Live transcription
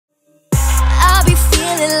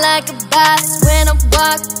like a boss when I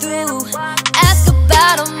walk through. Ask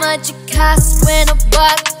about how much it costs when I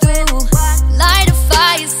walk through. Light a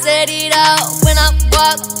fire, set it out when I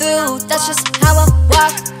walk through. That's just how I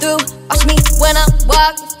walk through. Watch me when I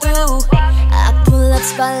walk through. I pull up,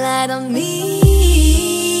 spotlight on me.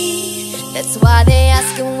 That's why they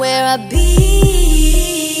asking where I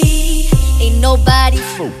be. Ain't nobody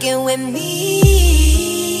fucking with me.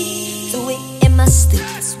 Do it in my sleep.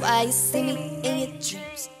 That's why you see me in your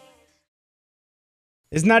dreams.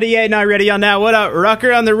 It's 98.9 Radio now. What up,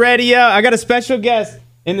 Rucker on the radio? I got a special guest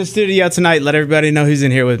in the studio tonight. Let everybody know who's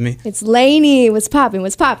in here with me. It's LAINIE. What's poppin'?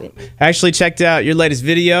 What's poppin'? I actually checked out your latest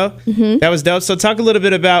video. That was dope. So talk a little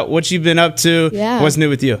bit about what you've been up to. Yeah. What's new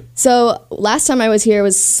with you? So last time I was here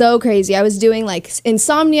was so crazy. I was doing like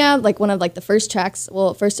Insomnia, like one of like the first tracks,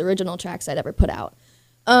 well, first original tracks I'd ever put out.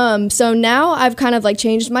 So now I've kind of like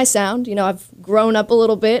changed my sound. You know, I've grown up a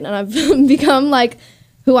little bit and I've become like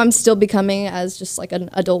who I'm still becoming as just like an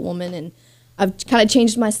adult woman. And I've kind of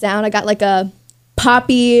changed my sound. I got like a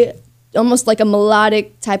poppy, almost like a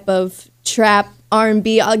melodic type of trap,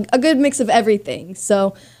 R&B, a good mix of everything.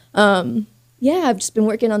 So yeah, I've just been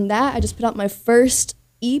working on that. I just put out my first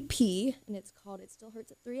EP and it's called It Still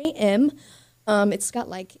Hurts at 3 a.m. It's got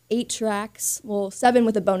like 8 tracks, well 7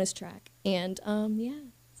 with a bonus track, and yeah.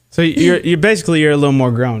 So you're basically a little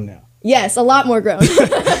more grown now. Yes, a lot more grown.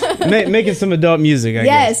 Making some adult music, I guess.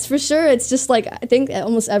 Yes, for sure. It's just like, I think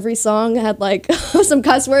almost every song had like some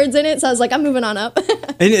cuss words in it, so I was like, I'm moving on up.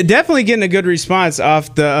 And definitely getting a good response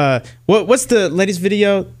off the, what's the latest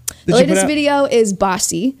video? The latest video is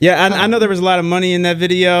Bossy. Yeah, I know there was a lot of money in that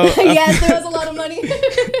video. Yes, there was a lot of money.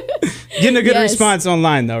 Getting a good response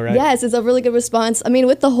online though, right? Yes, it's a really good response. I mean,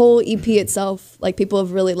 with the whole EP itself, like people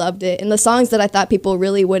have really loved it. And the songs that I thought people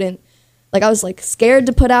really wouldn't, like I was like scared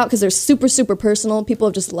to put out because they're super, super personal. People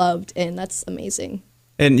have just loved, and that's amazing.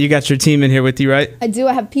 And you got your team in here with you, right? I do.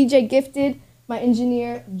 I have PJ Gifted, my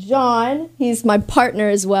engineer, John. He's my partner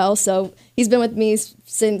as well. So he's been with me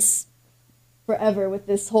since forever with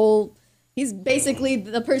this whole, he's basically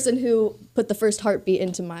the person who put the first heartbeat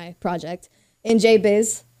into my project. And J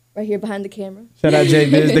Biz, right here behind the camera. Shout out J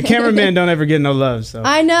Biz. The cameraman don't ever get no love. So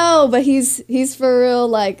I know, but he's for real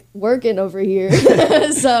like working over here.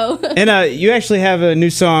 So and you actually have a new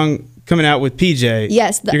song coming out with PJ.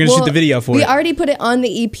 Yes, you're gonna shoot the video for it. We already put it on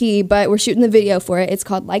the EP, but we're shooting the video for it. It's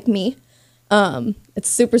called Like Me. It's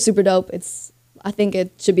super, super dope. I think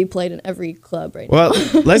it should be played in every club right now.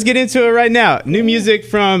 Well, let's get into it right now. New music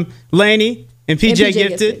from LAINIE and PJ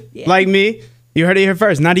Gifted, yeah. Like Me. You heard it here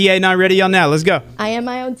first. 98.9 Radio now. Let's go. I am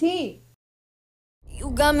my own team.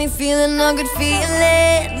 You got me feeling a good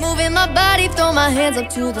feeling. Moving my body, throw my hands up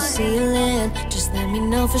to the ceiling. Just let me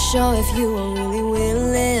know for sure if you are really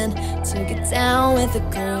willing to get down with a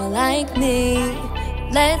girl like me.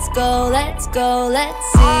 Let's go, let's go,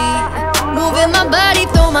 let's see. Moving my body,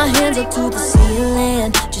 throw my hands up to the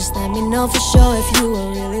ceiling. Just let me know for sure if you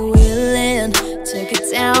are really willing to get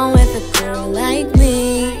down with a girl like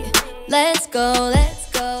me. Let's go, let's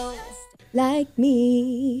go. Like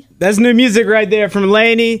Me. That's new music right there from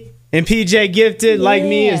LAINIE and PJ Gifted. Yeah. Like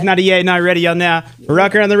Me is 98.9 Radio now. Yeah.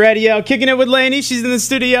 Rucker on the radio, kicking it with LAINIE. She's in the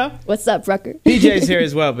studio. What's up, Rucker? PJ's here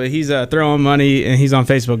as well, but he's throwing money and he's on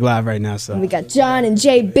Facebook Live right now. So and we got John and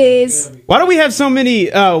J Biz. Why do we have so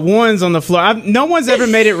many ones on the floor? No one's ever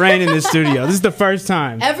made it rain in this studio. This is the first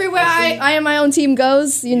time. Everywhere I am my own team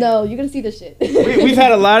goes, you know, you're gonna see this shit. We've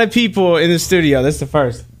had a lot of people in the studio. This is the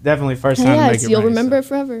first. Definitely first time to make it you'll rain, remember it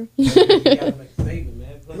forever. You gotta make a statement,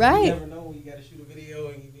 man. Plus, right. You never know when you gotta shoot a video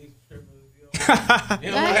and you need some strippers. You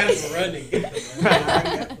don't have to run and get them. I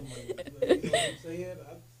got the money. But, you know what I'm saying?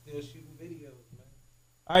 I'm still shooting videos, man.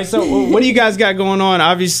 All right, so what do you guys got going on?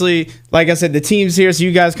 Obviously, like I said, the team's here, so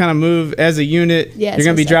you guys kind of move as a unit. Yes, you're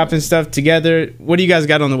gonna be dropping stuff together. What do you guys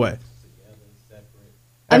got on the way?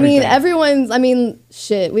 I mean,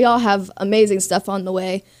 shit. We all have amazing stuff on the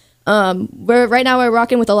way. Right now we're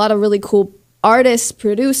rocking with a lot of really cool artists,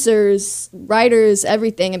 producers, writers,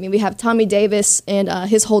 everything. I mean, we have Tommy Davis and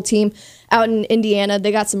his whole team out in Indiana.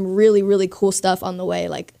 They got some really, really cool stuff on the way.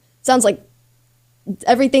 Like, sounds like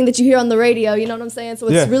everything that you hear on the radio, you know what I'm saying? So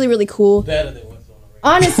it's really, really cool. Better than what's on the radio.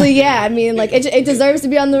 Honestly, yeah. I mean, like, it deserves to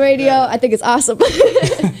be on the radio. I think it's awesome.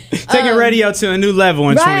 Taking radio to a new level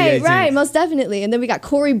in 2018. Right, most definitely. And then we got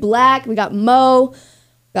Corey Black, we got Mo.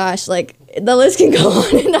 Gosh, like, the list can go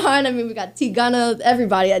on and on. I mean, we got T Gunna,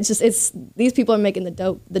 everybody. These people are making the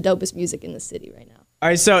dopest music in the city right now. All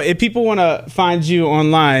right, so if people want to find you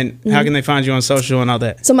online, how can they find you on social and all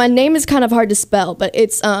that? So my name is kind of hard to spell, but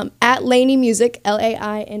it's at LAINIE Music,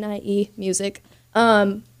 LAINIE Music.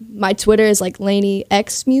 My Twitter is like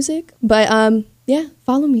LAINIE'S Music, but yeah,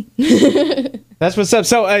 follow me. That's what's up.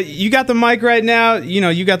 So you got the mic right now. You know,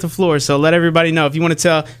 you got the floor. So let everybody know if you want to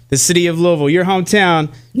tell the city of Louisville, your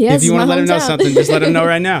hometown. Yes, if you want to let them know something, just let them know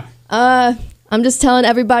right now. I'm just telling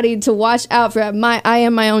everybody to watch out for I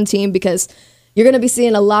Am My Own Team, because you're going to be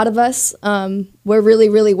seeing a lot of us. We're really,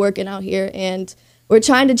 really working out here, and we're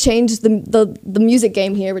trying to change the music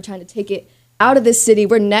game here. We're trying to take it out of this city.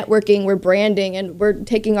 We're networking, we're branding, and we're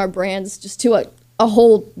taking our brands just to a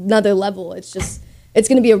whole nother level. It's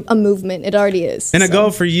going to be a movement. It already is. And a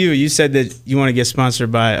goal for you, you said that you want to get sponsored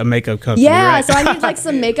by a makeup company, yeah, right? So I need like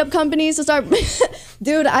some makeup companies to start.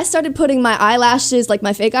 Dude, I started putting my eyelashes, like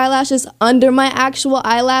my fake eyelashes, under my actual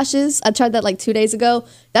eyelashes. I tried that like 2 days ago.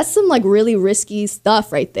 That's some like really risky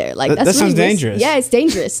stuff right there. Like that really sounds dangerous. Yeah, it's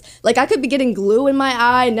dangerous. Like I could be getting glue in my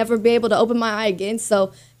eye and never be able to open my eye again.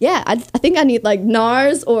 So yeah, I think I need like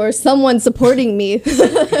NARS or someone supporting me.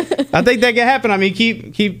 I think that can happen. I mean,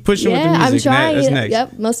 keep pushing with the music. I'm trying. That's next.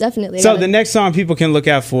 Yep, most definitely. So the next song people can look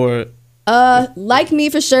out for. Like Me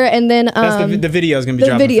for sure, and then That's the video is gonna be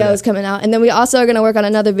dropping. The video is coming out, and then we also are gonna work on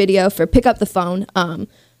another video for Pick Up the Phone.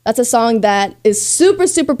 That's a song that is super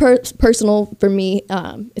personal for me.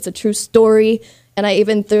 It's a true story, and I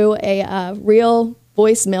even threw a real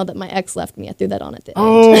voicemail that my ex left me. I threw that on at the end.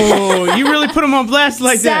 Oh, you really put him on blast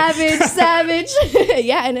like savage, that. Savage.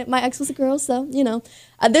 Yeah, and my ex was a girl, so you know.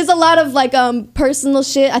 There's a lot of like personal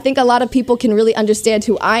shit. I think a lot of people can really understand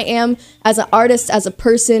who I am as an artist, as a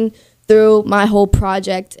person, through my whole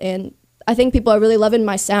project, and I think people are really loving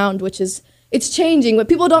my sound, which is, it's changing. What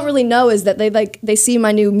people don't really know is that they see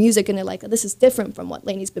my new music and they're like, oh, this is different from what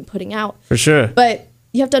LAINIE'S been putting out. For sure. But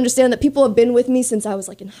you have to understand that people have been with me since I was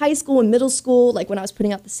like in high school and middle school, like when I was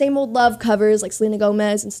putting out the Same Old Love covers, like Selena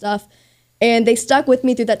Gomez and stuff, and they stuck with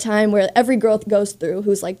me through that time where every girl goes through,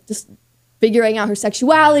 who's like just figuring out her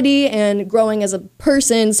sexuality and growing as a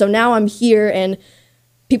person. So now I'm here, and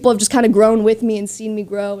people have just kind of grown with me and seen me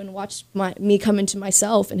grow and watched me come into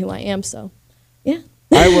myself and who I am. So, yeah.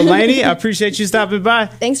 All right, well, LAINIE, I appreciate you stopping by.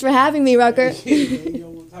 Thanks for having me, Rucker. Hey,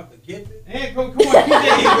 come on, PJ.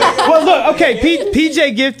 Well, look, okay,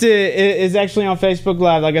 PJ Gifted is actually on Facebook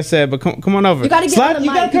Live, like I said, but come on over. You gotta get on the mic.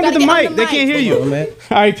 You gotta come to the mic. They can't hear you. On, man.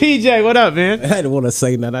 All right, PJ, what up, man? I didn't want to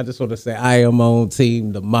say nothing. I just want to say I am my own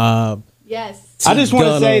team, the mob. Yes. I just want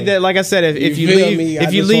to say that, like I said, if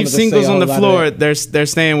you leave singles on the floor, they're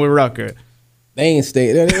staying with Rucker. They ain't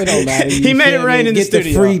staying. It don't matter. He made it rain in the studio.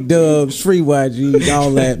 Get the free dubs, free YG,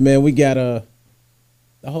 all that, man. We got the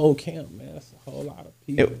whole camp, man. That's a whole lot of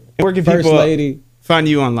people. Where can First people lady find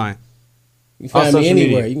you online? You can find me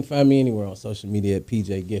anywhere. Media. You can find me anywhere on social media at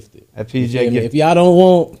PJ Gifted. At PJ Gifted. If y'all don't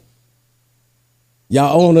want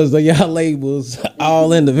y'all owners of y'all labels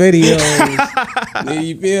all in the videos,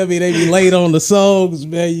 you feel me? They be late on the songs,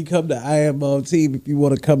 man. You come to I Am My Own Team if you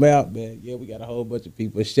want to come out, man. Yeah, we got a whole bunch of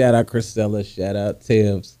people. Shout out Chrisella, shout out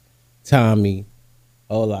Tibbs, Tommy,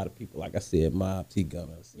 a whole lot of people. Like I said, Mob, T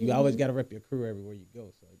Gunners. You always got to rep your crew everywhere you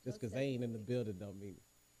go. So just because they ain't in the building don't mean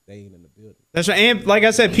they ain't in the building. That's right. And like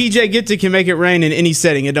I said, PJ Gifted can make it rain in any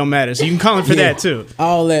setting. It don't matter. So you can call him for that too.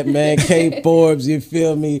 All that, man. K Forbes, you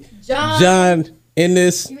feel me? John in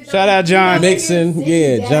this. Shout out John. Mixon.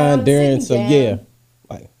 Yeah, John Darren. So yeah.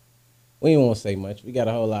 Like, we don't want to say much. We got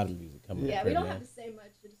a whole lot of music coming up. Yeah, we don't have to say much.